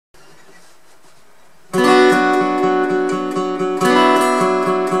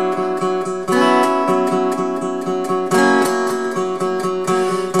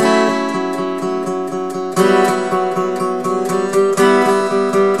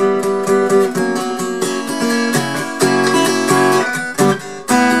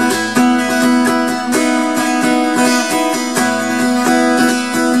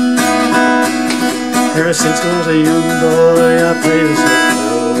a young boy I played the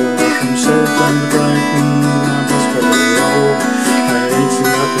solo from Southend to Brighton. I just played the role. I ain't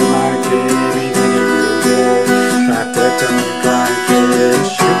seen nothing like it, even if you're that deck on the blanket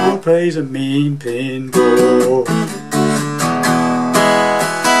sure plays a mean pinball.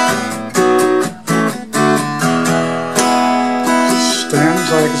 Stands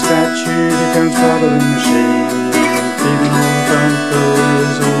like a statue, becomes part of the machine. Even all the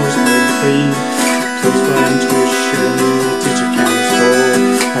bumpers, always play clean. Please play intuition, teach your counters full.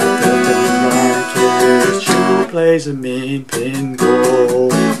 That deck on the blanket sure plays a mean pinball.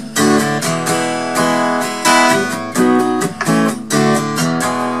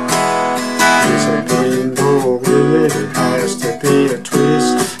 It has to be a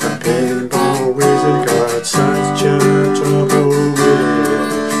twist. A pinball wizard got such a trouble with it.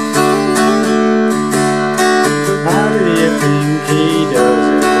 How do you think he does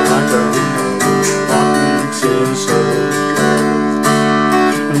it? I don't know what makes him so good.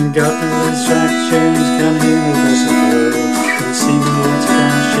 And got no distractions, can't hear the vessel go. Can see the words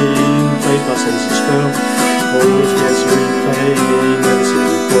flashing, plays by sense of spell. Always gets replayed, never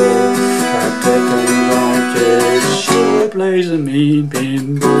seen before. That deck on the blanket sure plays a mean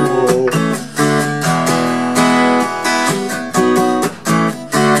pinball.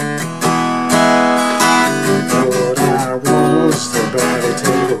 Thought I was the battle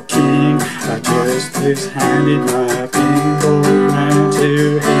table king. I just handed my pinball round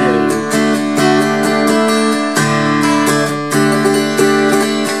to him.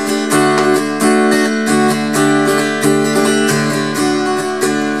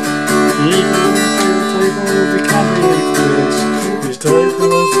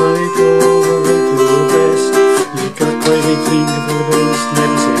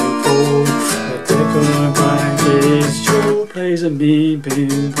 Plays a mean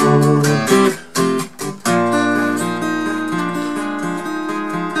pinball.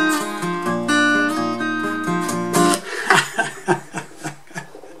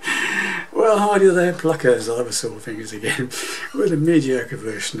 Well, howdy there, pluckers, other sort of things again, with a mediocre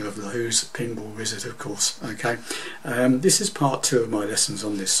version of those Pinball Wizard, of course. Okay, this is part 2 of my lessons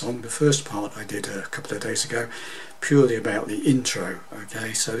on this song. The first part I did a couple of days ago, purely about the intro.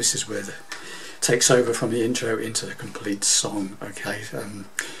 Okay, so this is where the takes over from the intro into the complete song. Okay,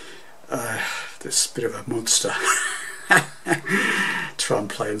 this bit of a monster. Try and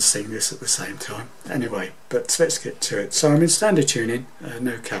play and sing this at the same time. Anyway, but let's get to it. So I'm in standard tuning,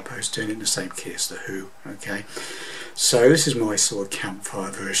 no capos, doing it in the same key as the Who. Okay, so this is my sort of Campfire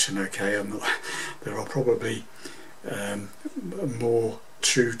version. Okay, there are probably more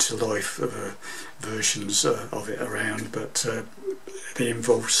true to life versions of it around, but they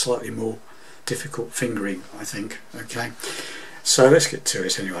involve slightly more difficult fingering, I think. Okay, so let's get to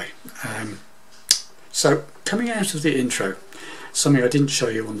it anyway. So coming out of the intro, something I didn't show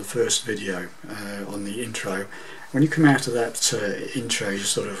you on the first video on the intro, when you come out of that intro, you're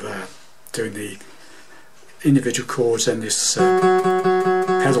sort of doing the individual chords and this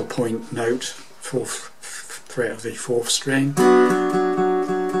pedal point note, 4th fret of the 4th string.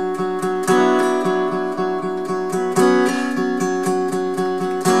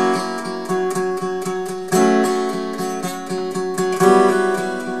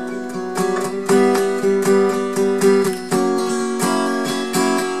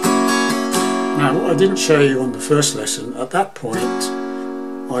 I didn't show you on the first lesson. At that point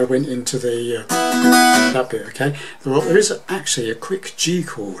I went into the that bit. Okay, well, there is actually a quick G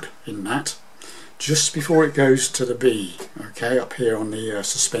chord in that just before it goes to the B. Okay, up here on the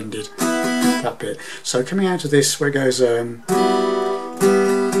suspended, that bit. So coming out of this, where it goes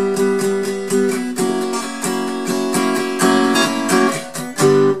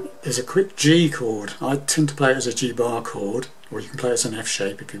there's a quick G chord. I tend to play it as a G bar chord, or you can play it as an F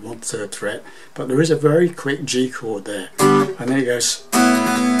shape if you want 3rd fret, but there is a very quick G chord there, and then it goes.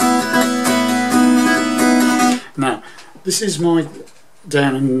 Now this is my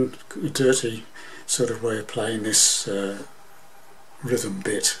down and dirty sort of way of playing this rhythm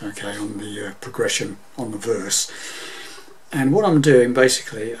bit, okay, on the progression on the verse. And what I'm doing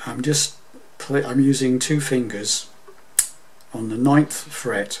basically, I'm using 2 fingers on the 9th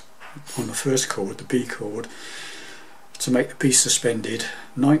fret on the 1st chord, the B chord, to make the B suspended,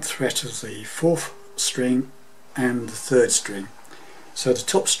 9th fret of the 4th string and the 3rd string. So the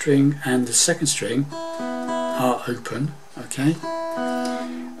top string and the 2nd string are open, okay,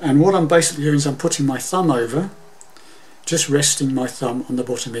 and what I'm basically doing is I'm putting my thumb over, just resting my thumb on the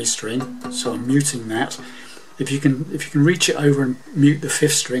bottom E string, so I'm muting that. If you can reach it over and mute the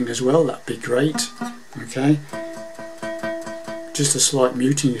 5th string as well, that'd be great. Okay, just a slight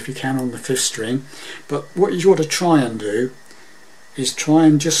muting if you can on the 5th string, but what you ought to try and do is try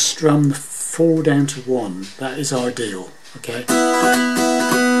and just strum the 4 down to 1. That is ideal. Okay.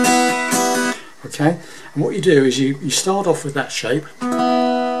 Okay, and what you do is you start off with that shape,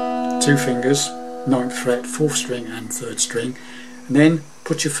 2 fingers, 9th fret, 4th string and 3rd string, and then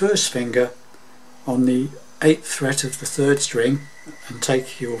put your first finger on the 8th fret of the 3rd string and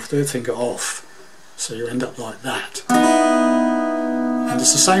take your 3rd finger off, so you end up like that. And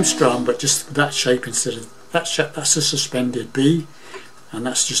it's the same strum but just with that shape instead of that shape. That's a suspended B, and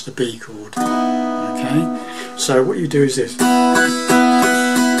that's just the B chord. Okay, so what you do is this.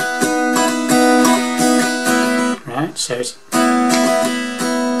 Right, so it's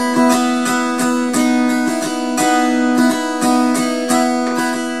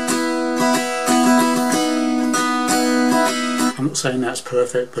I'm not saying that's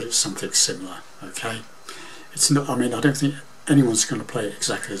perfect, but it's something similar. Okay, it's not. I mean, I don't think anyone's going to play it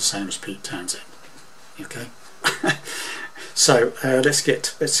exactly the same as Pete Townsend. Okay, so let's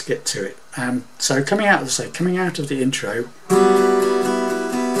get to it. So coming out of the intro.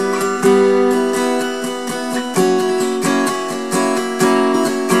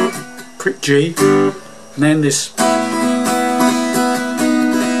 Quick G, and then this. Do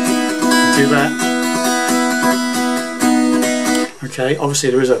that. Okay,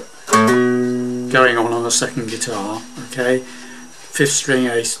 obviously there is a going on the 2nd guitar. Okay, 5th string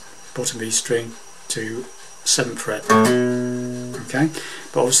A, bottom E string to 7th fret. Okay,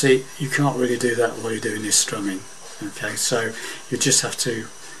 but obviously you can't really do that while you're doing this strumming. Okay, so you just have to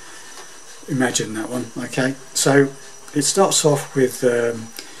imagine that one. Okay, so it starts off with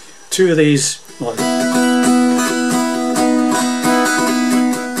 2 of these like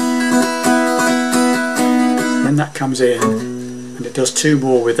when that comes in, and it does 2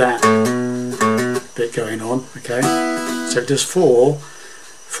 more with that bit going on. Okay, so it does 4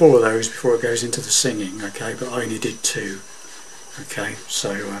 of those before it goes into the singing. Okay, but I only did 2. Okay,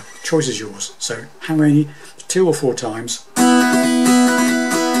 so choice is yours. So how many? 2 or 4 times.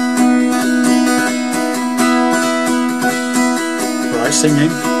 Right,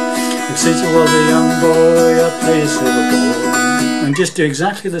 singing. Since I was a young boy, I played a silver ball. And just do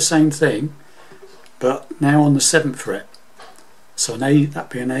exactly the same thing, but now on the 7th fret. So an A, that'd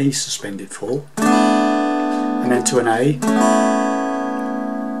be an A suspended 4, and then to an A,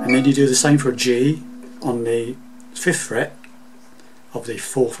 and then you do the same for a G on the 5th fret of the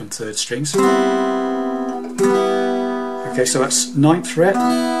 4th and 3rd strings. Okay, so that's 9th fret,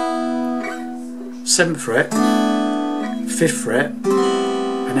 7th fret, 5th fret,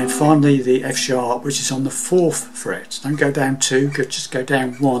 and then finally the F sharp, which is on the 4th fret. Don't go down 2, just go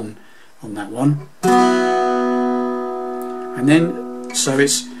down 1 on that one. And then, so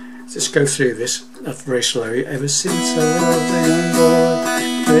it's, let's go through this very slowly. Ever since I was a young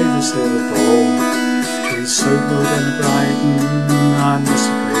boy, played the silver ball. It's so good and bright, I must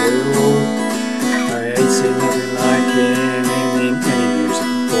play it all. I ain't seen nothing like it in any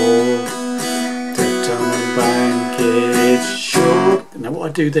music hall. Dead on the bank, it's sure. Now what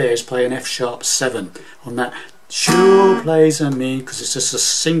I do there is play an F sharp 7 on that. Sure plays a mean, because it's just a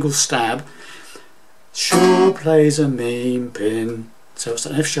single stab. Sure plays a mean pin. So it's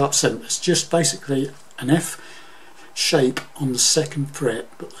an F sharp 7. It's just basically an F shape on the 2nd fret,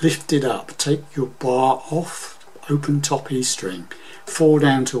 but lifted up. Take your bar off, open top E string, 4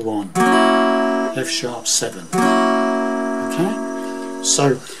 down to 1. F sharp 7. Okay?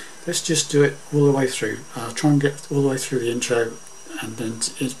 So let's just do it all the way through. I'll try and get all the way through the intro and then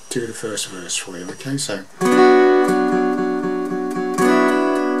do the first verse for you. Okay, so.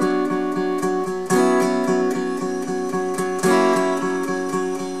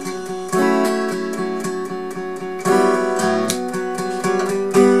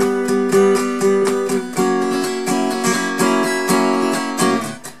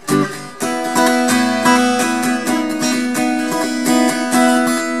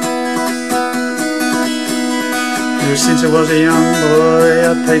 Since I was a young boy,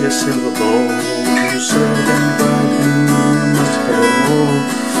 I played a silver ball. So then must have played more.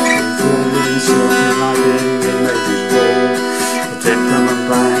 Before something like it in ladies' ball. The deck from a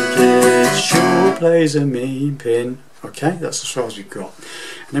blanket sure plays a mean pin. Okay, that's as far as we've got.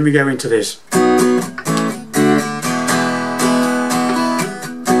 And then we go into this.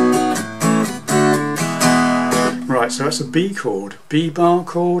 Right, so that's a B chord, B bar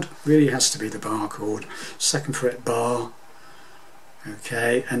chord, really has to be the bar chord, 2nd fret bar,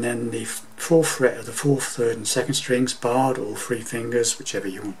 okay, and then the 4th fret of the 4th, 3rd and 2nd strings, barred, or 3 fingers, whichever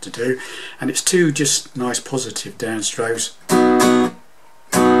you want to do, and it's 2 just nice positive downstrokes,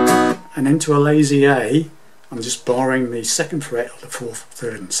 and then to a lazy A I'm just barring the 2nd fret of the 4th,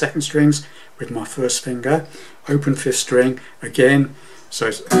 3rd and 2nd strings with my first finger, open 5th string again, so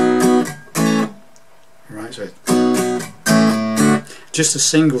it's right, so just a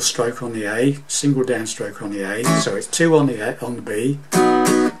single stroke on the A, single downstroke on the A, so it's 2 on the A, on the B,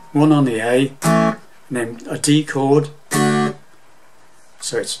 1 on the A, and then a D chord,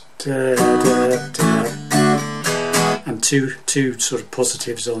 so it's da, da, da, and two sort of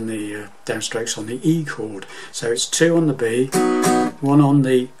positives on the downstrokes on the E chord, so it's 2 on the B, 1 on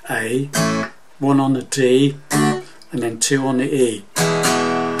the A, 1 on the D, and then 2 on the E,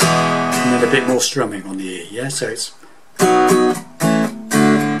 and then a bit more strumming on the E, yeah, so it's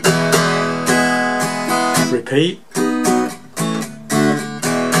repeat, and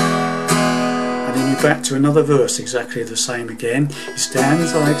then you're back to another verse exactly the same again. He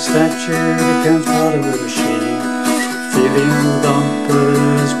stands like statue, he comes part of a machine, feeling the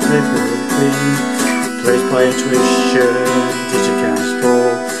bumpers, paper clean, plays by intuition, digicams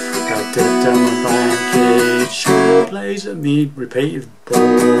fall, got dead down the bank, it sure plays at me, repeat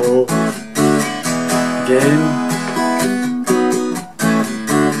ball, again.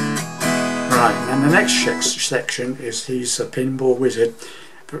 Right, and the next section is he's a pinball wizard,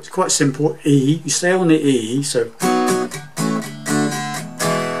 but it's quite simple. E, you stay on the E, so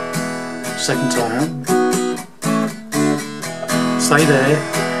 2nd time, stay there,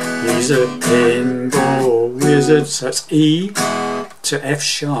 he's a pinball wizard, so that's E to F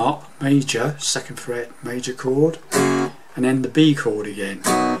sharp major, 2nd fret major chord, and then the B chord again.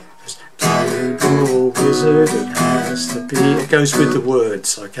 Pinball wizard, it has to be, it goes with the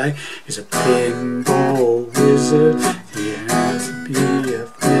words, okay? He's a pinball wizard, he has to be a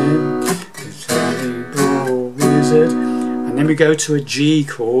pinball wizard, and then we go to a G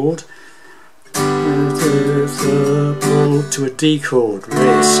chord, to a D chord,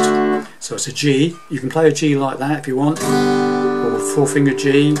 wrist, so it's a G, you can play a G like that if you want, or a 4-finger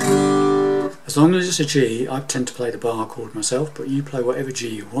G. As long as it's a G, I tend to play the bar chord myself, but you play whatever G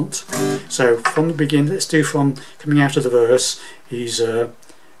you want. So from the beginning, let's do from coming out of the verse. He's a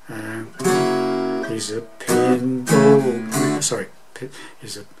pinball. Sorry,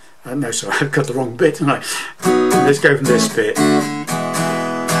 he's a. No, sorry, I've got the wrong bit. Haven't I? Let's go from this bit. Here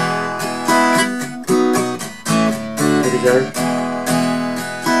we go.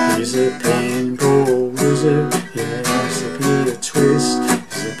 He's a pinball wizard. He has to be a twist.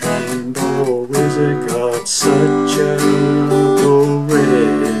 He's a pinball wizard, got such a cool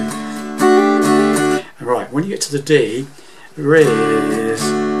wrist. Right, when you get to the D, wrist,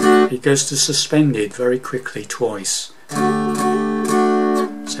 it goes to suspended very quickly twice.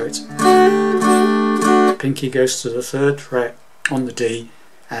 So it's pinky goes to the 3rd fret on the D,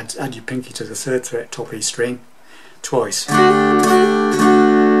 add your pinky to the 3rd fret top E string twice. Got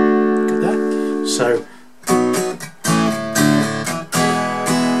that? So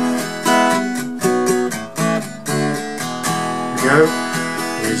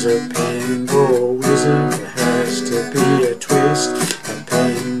he's a pinball wizard, there has to be a twist, a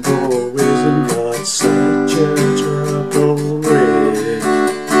pinball wizard got such a trouble with.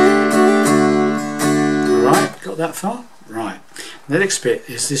 Right, got that far? Right. The next bit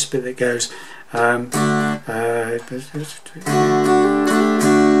is this bit that goes how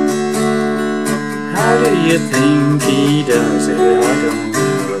do you think he does it? I don't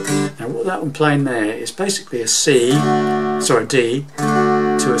know. Now what that one playing there is basically a C, sorry, D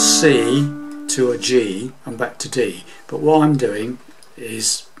to a C to a G and back to D, but what I'm doing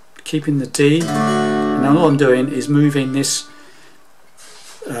is keeping the D, and all I'm doing is moving this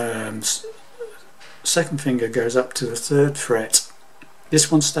 2nd finger goes up to the 3rd fret. This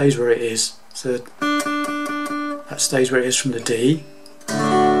one stays where it is, that stays where it is from the D.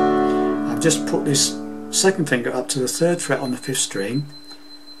 I've just put this 2nd finger up to the 3rd fret on the 5th string,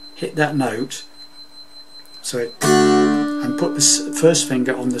 hit that note, so and put the 1st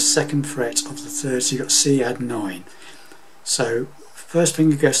finger on the 2nd fret of the 3rd, so you've got C add 9. So 1st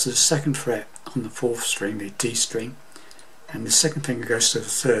finger goes to the 2nd fret on the 4th string, the D string, and the 2nd finger goes to the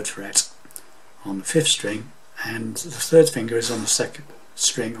 3rd fret on the 5th string, and the 3rd finger is on the 2nd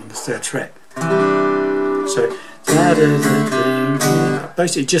string on the 3rd fret. So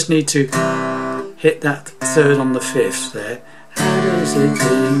basically just need to hit that 3rd on the 5th there,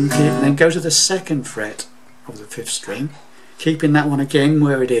 and then go to the 2nd fret of the 5th string, keeping that one again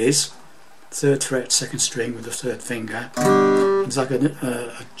where it is, 3rd fret 2nd string with the 3rd finger. It's like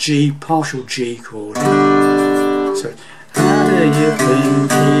a G, partial G chord. So how do you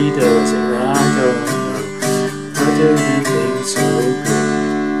think he does it? I don't know. How do you think so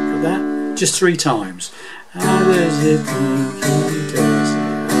good? Got that? Just 3 times. How does he think he does it? I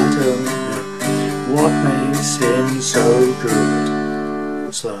don't know. what makes him so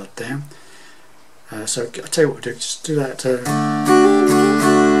good. Slow that down. So I'll tell you what we'll do, just do that.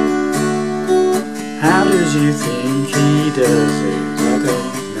 How does you think he does it? I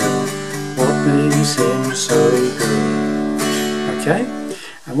don't know. What makes him so good? Okay?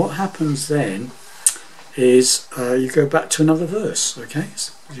 And what happens then is you go back to another verse, okay?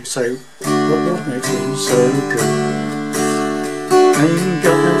 So you say, what makes him so good? Ain't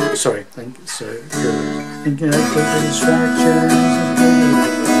got no, sorry, so good. Ain't got no distractions.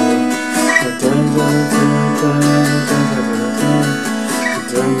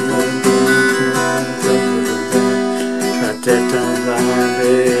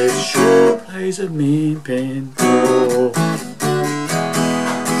 Sure plays a mean pinball.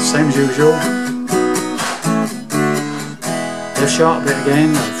 Same as usual. F sharp bit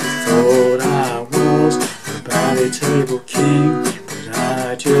again. I thought I was the bally table king, but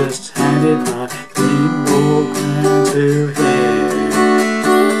I just handed my pinball crown to him.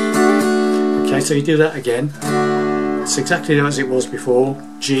 Okay, so you do that again. It's exactly as it was before.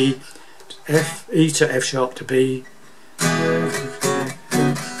 G, F, E to F sharp to B.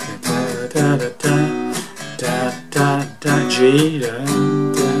 G,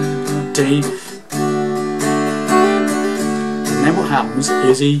 D, and then what happens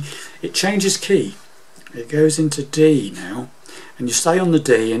is it changes key. It goes into D now, and you stay on the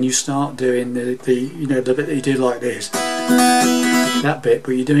D and you start doing the you know, the bit that you do like this, that bit,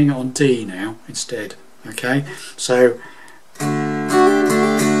 but you're doing it on D now instead. Okay, so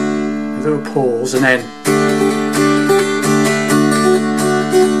a little pause and then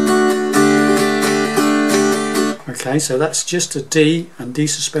okay, so that's just a D and D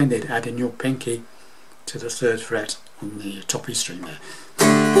suspended, adding your pinky to the 3rd fret on the top E string there.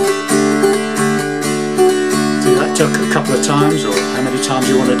 Do that a couple of times, or how many times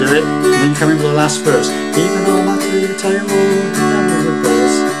you want to do it, and then you come in with the last verse. Even though I'm through the table, the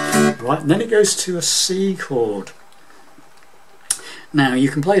verse. Right, and then it goes to a C chord. Now you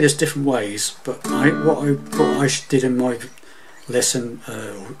can play this different ways, but what I did in my lesson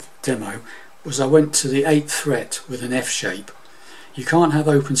demo was I went to the 8th fret with an F shape. You can't have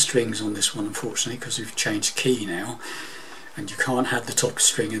open strings on this one, unfortunately, because we've changed key now, and you can't have the top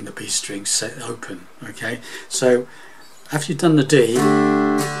string and the B string set open. Okay, so after you've done the D,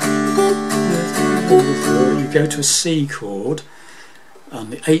 you go to a C chord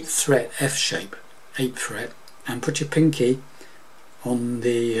on the 8th fret, F shape, 8th fret, and put your pinky on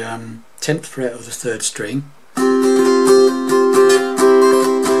the 10th fret of the 3rd string.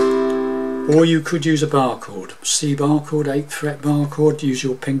 Or you could use a bar chord, C bar chord, 8th fret bar chord. Use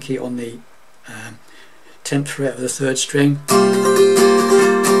your pinky on the 10th fret of the 3rd string.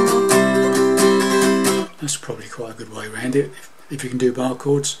 That's probably quite a good way around it if you can do bar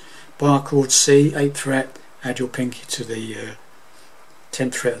chords. Bar chord C, 8th fret, add your pinky to the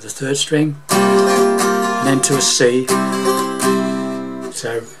 10th fret of the 3rd string, and then to a C.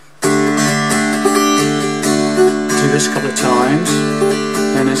 So do this a couple of times,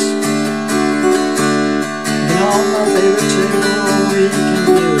 and it's on my favourite table, we can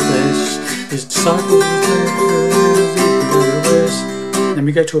do this. His disciples Then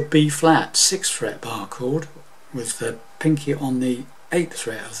we go to a B flat, 6th fret bar chord, with the pinky on the 8th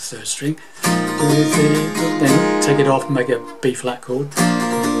fret of the 3rd string. Then take it off and make a B flat chord.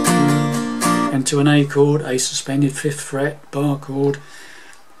 And to an A chord, A suspended, 5th fret bar chord,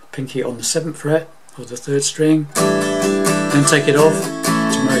 pinky on the 7th fret of the 3rd string. Then take it off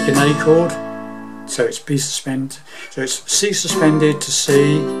to make an A chord. So it's B suspended, so it's C suspended to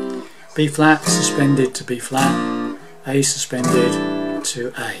C, B flat suspended to B flat, A suspended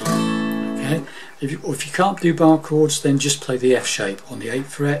to A. Okay. If you can't do bar chords, then just play the F shape on the 8th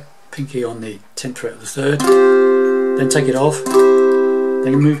fret, pinky on the 10th fret of the 3rd. Then take it off.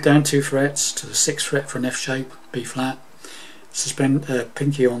 Then move down 2 frets to the 6th fret for an F shape, B flat. Suspend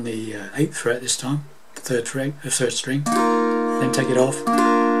pinky on the 8th fret this time, the 3rd string. Then take it off,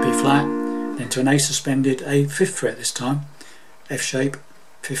 B flat. Then to an A suspended, A 5th fret this time, F shape,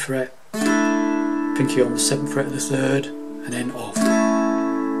 5th fret, pinky on the 7th fret of the 3rd, and then off.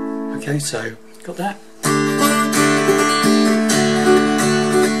 Okay, so got that? You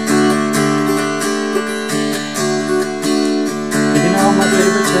can on my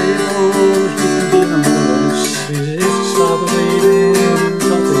favourite table, you can be the most. It's slab of eating,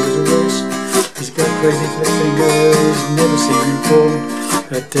 nothing's a waste. He's got crazy flip fingers, never seen him fall.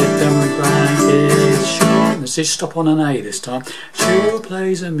 But dead dumb blanket, sure. Let's just stop on an A this time. Sure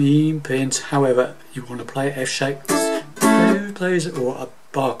plays a mean pin. However, you want to play F shape. Sure plays or a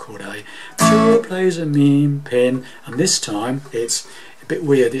bar chord A. Sure plays a mean pin, and this time it's bit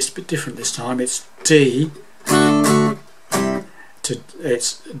weird, it's a bit different this time. It's D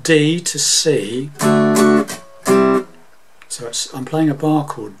to C. So I'm playing a bar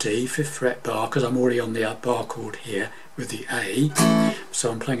chord D, 5th fret bar, because I'm already on the bar chord here with the A.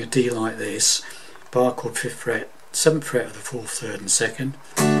 So I'm playing a D like this, bar chord 5th fret, 7th fret of the 4th, 3rd and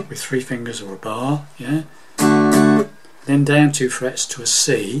 2nd, with 3 fingers or a bar, yeah. Then down 2 frets to a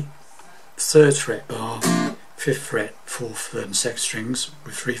C, 3rd fret bar, 5th fret, 4th, 3rd and 2nd strings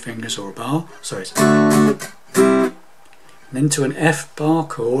with 3 fingers or a bar. So it's and then to an F bar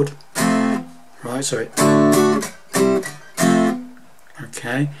chord, right? So it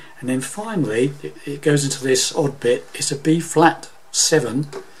okay, and then finally it goes into this odd bit. It's a B flat 7.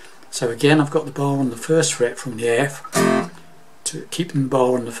 So again, I've got the bar on the 1st fret from the F. To keep the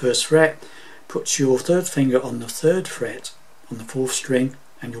bar on the 1st fret, put your 3rd finger on the 3rd fret on the 4th string,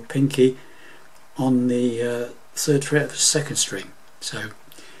 and your pinky on the 3rd fret of the 2nd string. So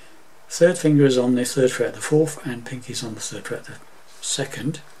 3rd finger is on the 3rd fret of the 4th, and pinky's on the 3rd fret of the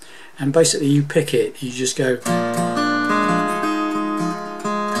 2nd. And basically, you pick it. You just go,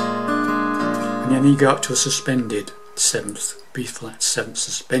 and then you go up to a suspended 7th, B flat 7th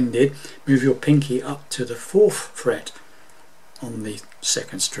suspended. Move your pinky up to the 4th fret on the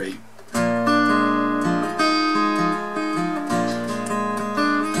 2nd string.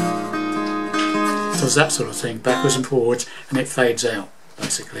 Does that sort of thing, backwards and forwards, and it fades out,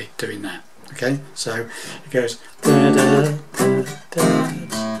 basically, doing that. Okay, so it goes da, da, da, da.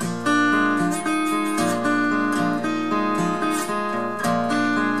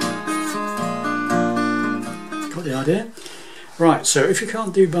 Got the idea? Right, so if you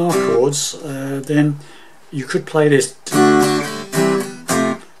can't do bar chords, then you could play this.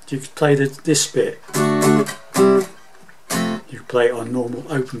 You could play this bit. You could play it on normal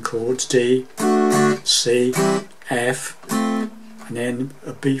open chords, D, C, F, and then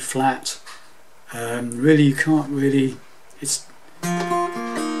a B flat. Really, you can't really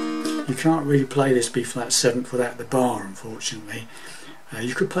play this B flat 7th without the bar, unfortunately.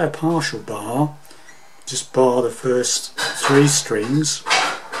 You could play a partial bar, just bar the first 3 strings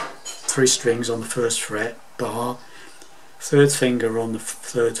on the 1st fret, bar, 3rd finger on the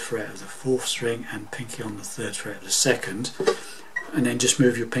 3rd fret of the 4th string, and pinky on the 3rd fret of the 2nd, and then just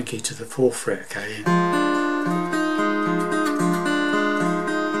move your pinky to the 4th fret. Okay,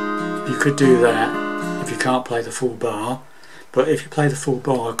 you could do that if you can't play the full bar, but if you play the full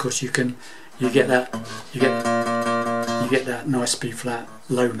bar, of course you get that nice B flat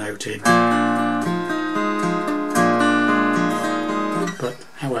low note in. But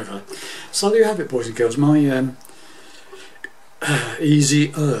however, so there you have it, boys and girls, my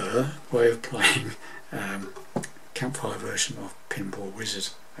easier way of playing Campfire version of Pinball Wizard.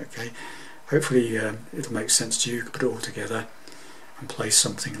 Okay, hopefully it'll make sense to you. You can put it all together and play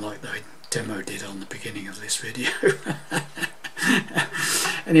something like the demo did on the beginning of this video.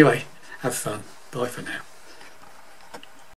 Anyway, have fun. Bye for now.